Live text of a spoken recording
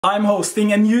I'm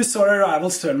hosting a new Sorare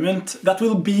Rivals Tournament that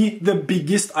will be the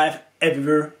biggest I've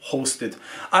ever hosted.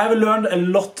 I've learned a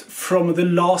lot from the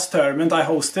last tournament I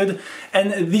hosted,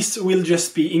 and this will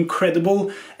just be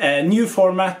incredible. New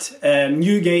format,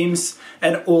 new games,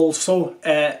 and also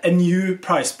a new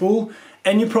prize pool.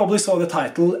 And you probably saw the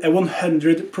title, a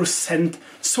 100%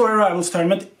 Sorare Rivals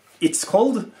Tournament, it's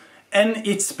called. And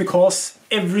it's because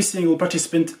every single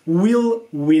participant will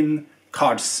win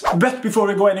cards. But before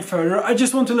we go any further, I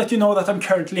just want to let you know that I'm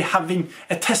currently having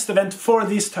a test event for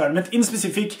this tournament in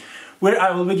specific, where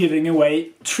I will be giving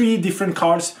away 3 different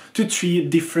cards to 3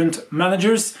 different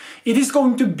managers. It is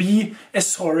going to be a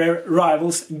Sorare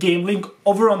Rivals game link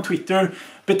over on Twitter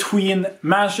between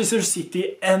Manchester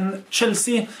City and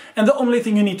Chelsea, and the only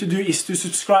thing you need to do is to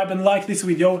subscribe and like this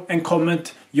video and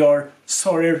comment your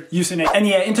Sorare username. And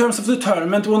yeah, in terms of the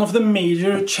tournament, one of the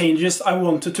major changes I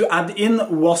wanted to add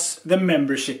in was the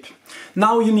membership.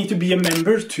 Now you need to be a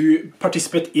member to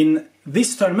participate in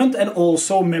this tournament, and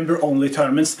also member-only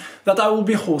tournaments that I will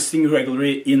be hosting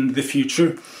regularly in the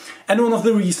future. And one of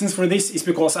the reasons for this is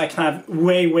because I can have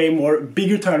way more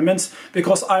bigger tournaments,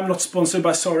 because I'm not sponsored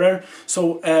by Sorare.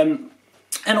 So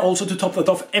and also to top that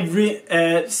off, every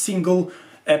single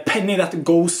penny that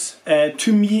goes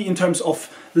to me in terms of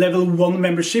level 1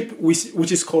 membership,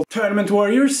 which is called Tournament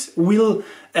Warriors, will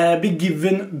be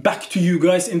given back to you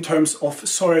guys in terms of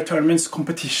Sorare tournaments,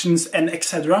 competitions, and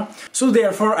etc. So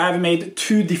therefore I've made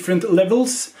 2 different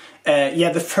levels.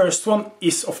 Yeah, the first one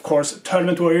is of course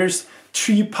Tournament Warriors,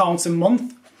 £3 a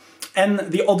month, and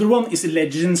the other one is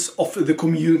Legends of the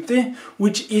Community,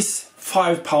 which is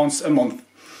 £5 a month.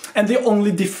 And the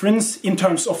only difference in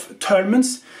terms of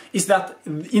tournaments is that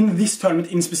in this tournament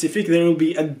in specific there will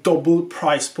be a double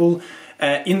prize pool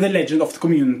in the Legend of the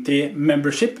Community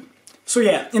membership. So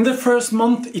yeah, in the first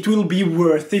month it will be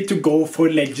worth it to go for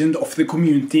Legend of the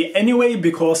Community anyway,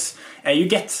 because you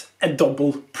get a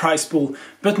double prize pool.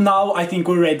 But now I think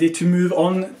we're ready to move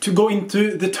on to go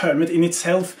into the tournament in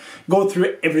itself, go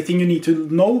through everything you need to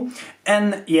know.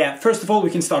 And yeah, first of all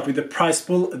we can start with the prize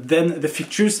pool, then the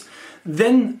fixtures,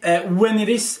 then when it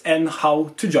is and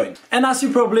how to join. And as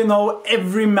you probably know,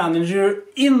 every manager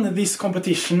in this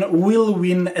competition will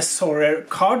win a Sorare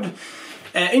card,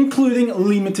 including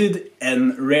limited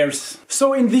and rares.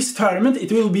 So in this tournament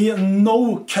it will be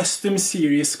no custom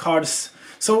series cards.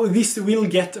 So this will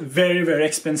get very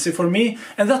expensive for me,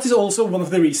 and that is also one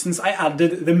of the reasons I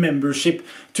added the membership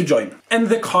to join. And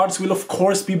the cards will of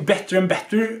course be better and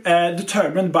better,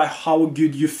 determined by how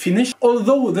good you finish.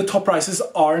 Although the top prizes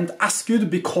aren't as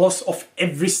good because of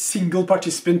every single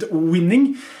participant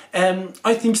winning,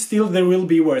 I think still there will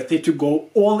be worth it to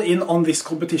go all in on this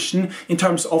competition in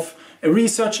terms of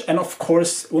research and of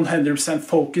course 100%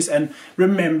 focus and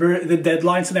remember the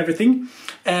deadlines and everything.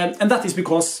 And that is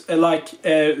because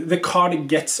the card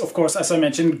gets, of course, as I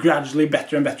mentioned, gradually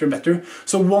better and better.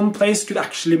 So one place could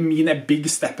actually mean a big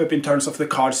step up in terms of the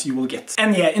cards you will get.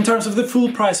 And yeah, in terms of the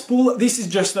full prize pool, this is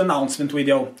just an announcement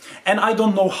video. And I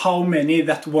don't know how many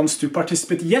that wants to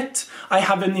participate yet. I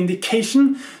have an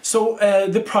indication. So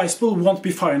the prize pool won't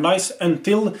be finalized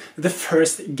until the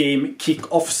first game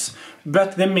kick-offs.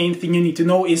 But the main thing you need to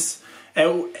know is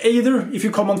either if you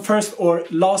come on first or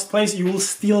last place, you will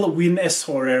still win a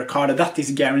Sorare card. That is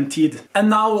guaranteed. And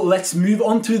now let's move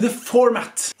on to the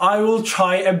format. I will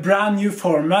try a brand new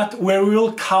format where we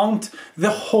will count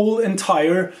the whole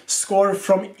entire score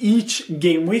from each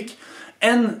game week,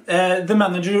 and the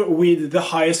manager with the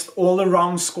highest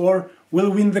all-around score will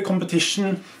win the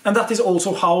competition. And that is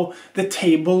also how the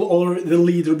table or the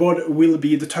leaderboard will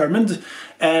be determined,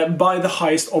 by the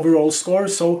highest overall score.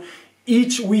 So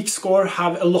each week's score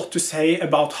have a lot to say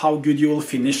about how good you will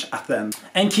finish at the end.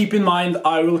 And keep in mind,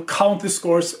 I will count the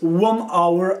scores 1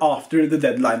 hour after the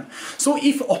deadline. So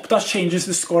if Opta changes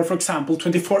the score, for example,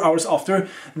 24 hours after,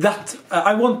 that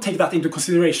I won't take that into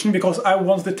consideration, because I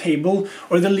want the table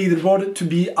or the leaderboard to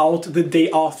be out the day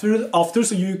after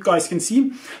so you guys can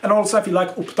see. And also I feel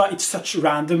like Opta, it's such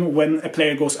random when a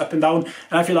player goes up and down,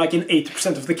 and I feel like in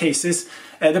 80% of the cases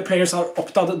the players are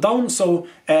opted down, so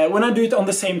when I do it on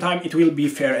the same time it will be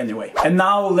fair anyway. And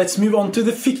now let's move on to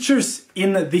the fixtures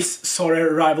in this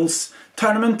Sorare Rivals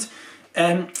tournament.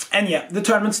 And yeah, the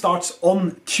tournament starts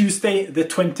on Tuesday the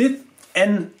 20th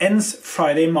and ends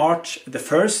Friday March the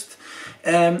 1st.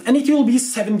 And it will be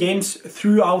 7 games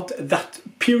throughout that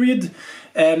period.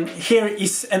 Here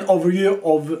is an overview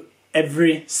of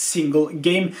every single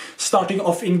game, starting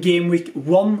off in game week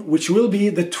 1, which will be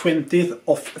the 20th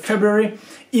of February,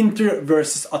 Inter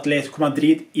versus Atletico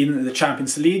Madrid in the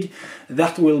Champions League.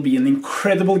 That will be an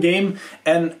incredible game,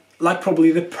 and like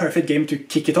probably the perfect game to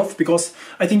kick it off, because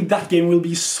I think that game will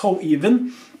be so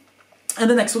even. And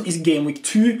the next one is game week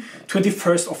 2,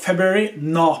 21st of February,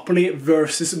 Napoli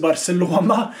versus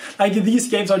Barcelona. Like, these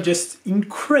games are just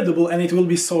incredible and it will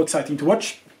be so exciting to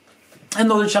watch.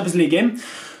 Another Champions League game.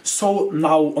 So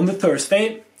now on the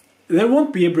Thursday, there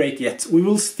won't be a break yet. We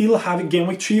will still have game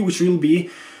week 3, which will be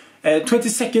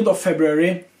 22nd of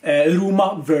February,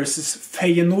 Roma versus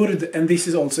Feyenoord. And this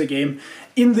is also a game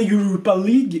in the Europa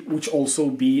League, which also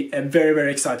be very,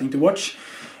 very exciting to watch.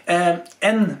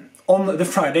 And on the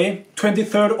Friday,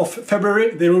 23rd of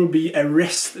February, there will be a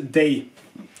rest day.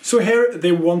 So here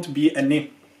there won't be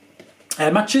any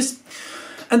matches.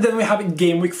 And then we have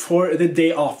game week 4 the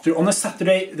day after. On a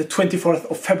Saturday, the 24th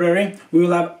of February, we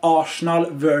will have Arsenal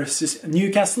versus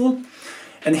Newcastle.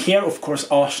 And here, of course,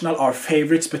 Arsenal are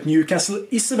favourites, but Newcastle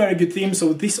is a very good team,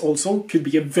 so this also could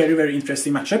be a very, very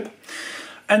interesting matchup.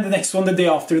 And the next one, the day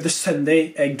after, the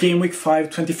Sunday, game week 5,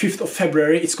 25th of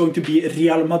February, it's going to be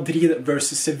Real Madrid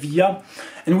versus Sevilla.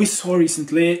 And we saw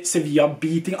recently Sevilla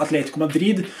beating Atletico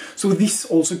Madrid, so this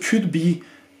also could be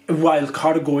a wild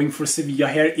card going for Sevilla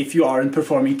here if you aren't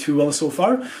performing too well so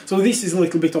far. So this is a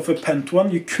little bit of a pent one.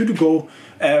 You could go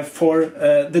for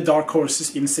the dark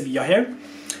horses in Sevilla here.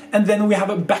 And then we have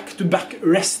a back-to-back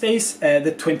rest days,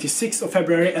 the 26th of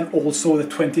February and also the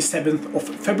 27th of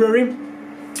February.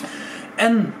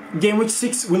 And game week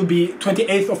 6 will be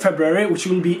 28th of February, which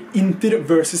will be Inter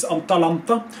versus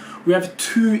Atalanta. We have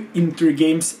 2 Inter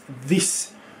games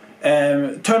this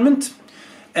tournament.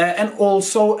 And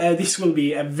also this will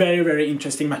be a very, very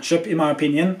interesting matchup in my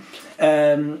opinion.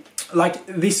 Like,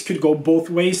 this could go both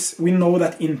ways. We know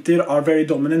that Inter are very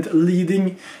dominant,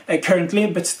 leading currently,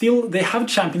 but still they have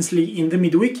Champions League in the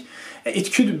midweek.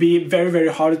 It could be very, very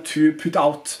hard to put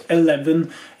out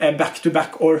 11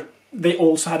 back-to-back, or they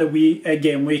also had a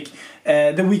game week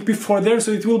the week before there,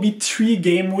 so it will be 3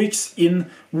 game weeks in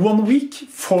 1 week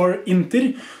for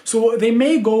Inter. So they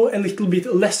may go a little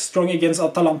bit less strong against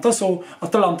Atalanta, so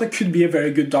Atalanta could be a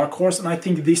very good dark horse, and I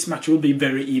think this match will be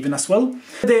very even as well.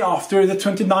 The day after, the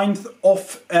 29th of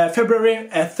February,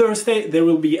 Thursday, there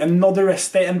will be another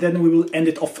rest day, and then we will end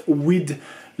it off with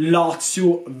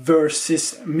Lazio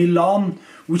versus Milan,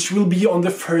 which will be on the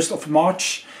 1st of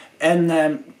March.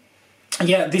 And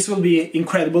yeah, this will be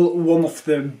incredible, one of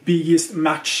the biggest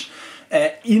match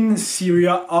in Serie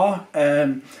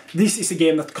A. This is a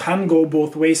game that can go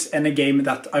both ways and a game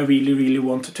that I really, really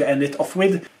want to end it off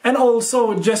with. And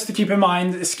also, just to keep in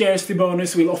mind, scarcity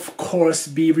bonus will of course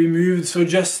be removed, so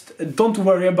just don't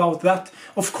worry about that.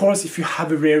 Of course, if you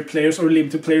have rare players or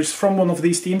limited players from one of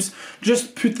these teams,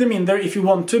 just put them in there if you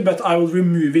want to, but I will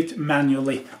remove it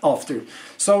manually after.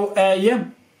 So yeah,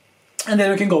 and then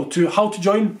we can go to how to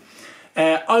join.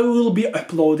 I will be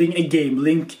uploading a game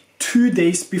link 2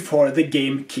 days before the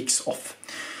game kicks off.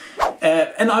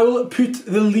 And I will put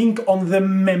the link on the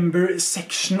member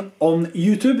section on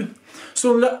YouTube.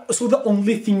 So the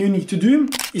only thing you need to do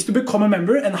is to become a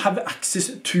member and have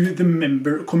access to the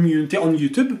member community on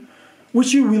YouTube,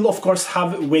 which you will of course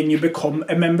have when you become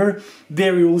a member.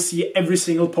 There you will see every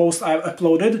single post I've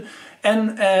uploaded.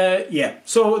 And yeah,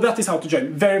 so that is how to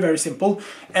join. Very, very simple.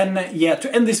 And yeah,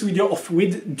 to end this video off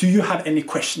with, do you have any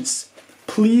questions?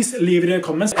 Please leave it in the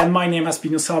comments. And my name has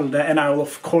been Salde, and I will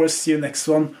of course see you next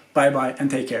one. Bye bye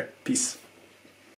and take care. Peace.